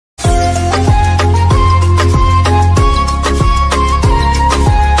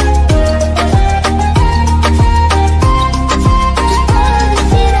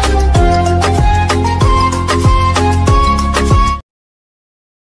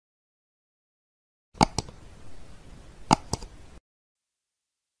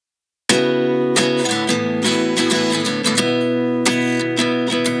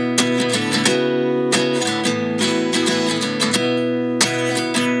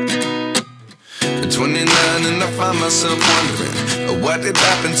29 and I find myself wondering what did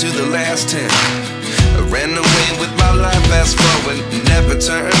happen to the last 10. I ran away with my life, fast forward, never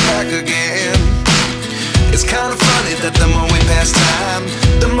turn back again. It's kind of funny that the more we pass time,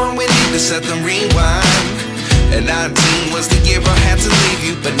 the more we need to set them rewind. And 19 was the year I had to leave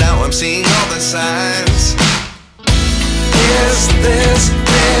you, but now I'm seeing all the signs. Is this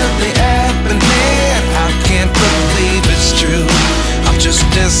really happening? I can't believe it's true. I'm just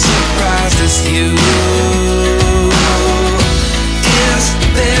as surprised as you. Is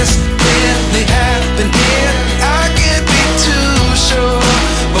this really happening? I can't be too sure,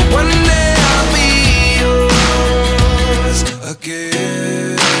 but one day I'll be yours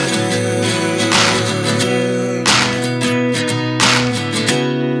again.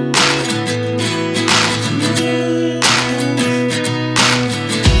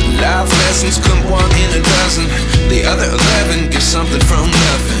 Life lessons come one in a dozen, the other 11 give something from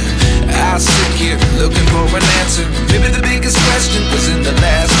nothing. I sit here looking for an answer. Maybe the biggest question was in the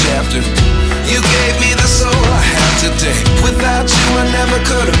last chapter. You gave me the soul I have today. Without you I never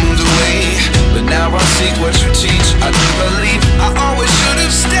could have moved away. But now I see what you teach. I do believe I always should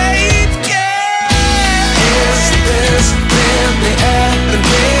have stayed. Yeah. Is this really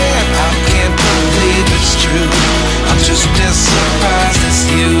happening? I can't believe it's true. I'm just as surprised as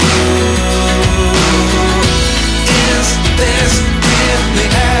you. Is this really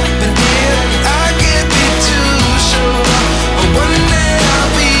happening? I can't be too sure, but one day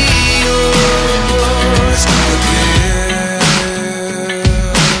I'll be yours again.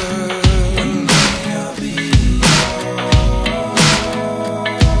 One day I'll be yours.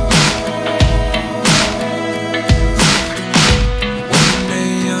 One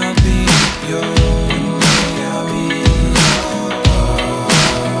day I'll be yours. One day I'll be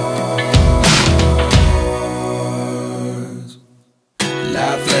yours.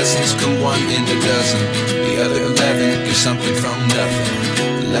 Life lessons come one in a dozen, the other 11 give something from nothing.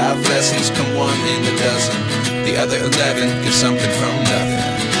 Life lessons come one in a dozen, the other 11 give something from nothing.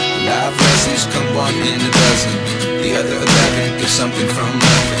 Life lessons come one in a dozen, the other 11 give something from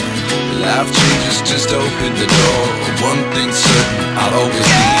nothing. Life changes just open the door. One thing's certain, I'll always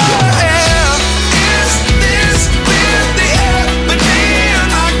be yours. Is this really happening?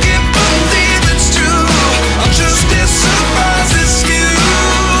 I can't believe it's true. I'm just as surprised as you.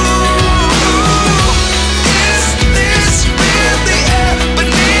 Is this really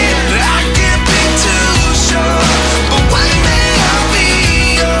happening? I can't be too sure, but one day I'll be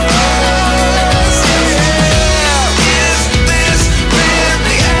yours. Yeah. Is this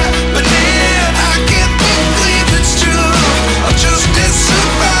really happening? I can't believe it's true. I'm just as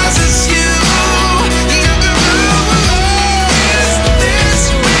surprised as you.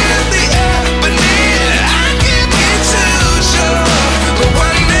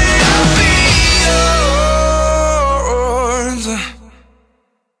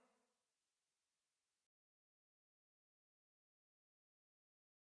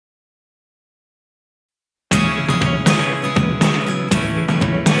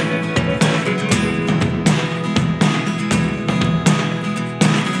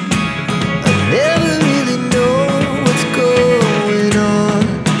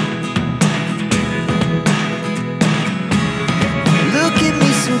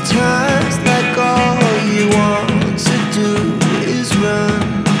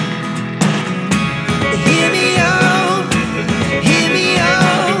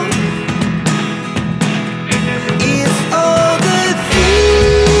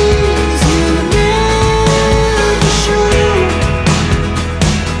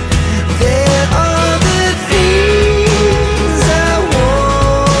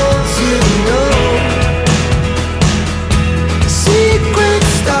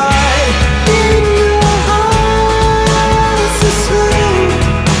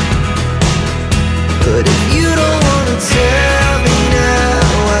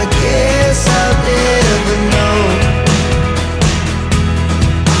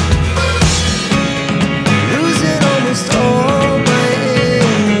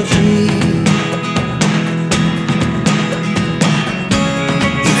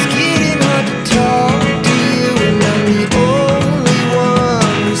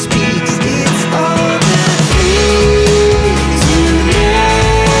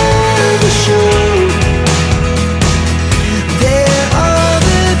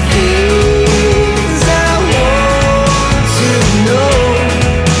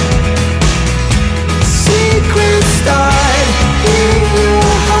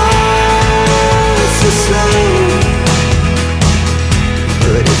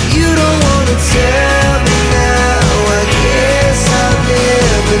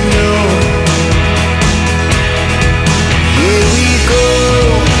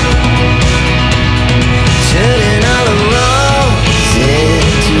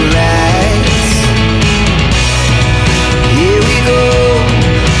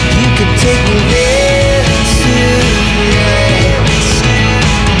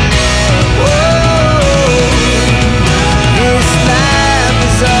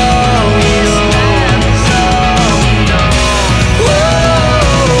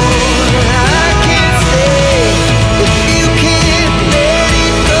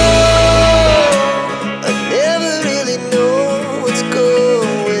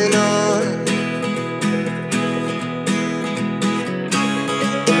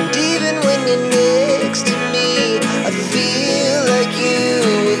 ingin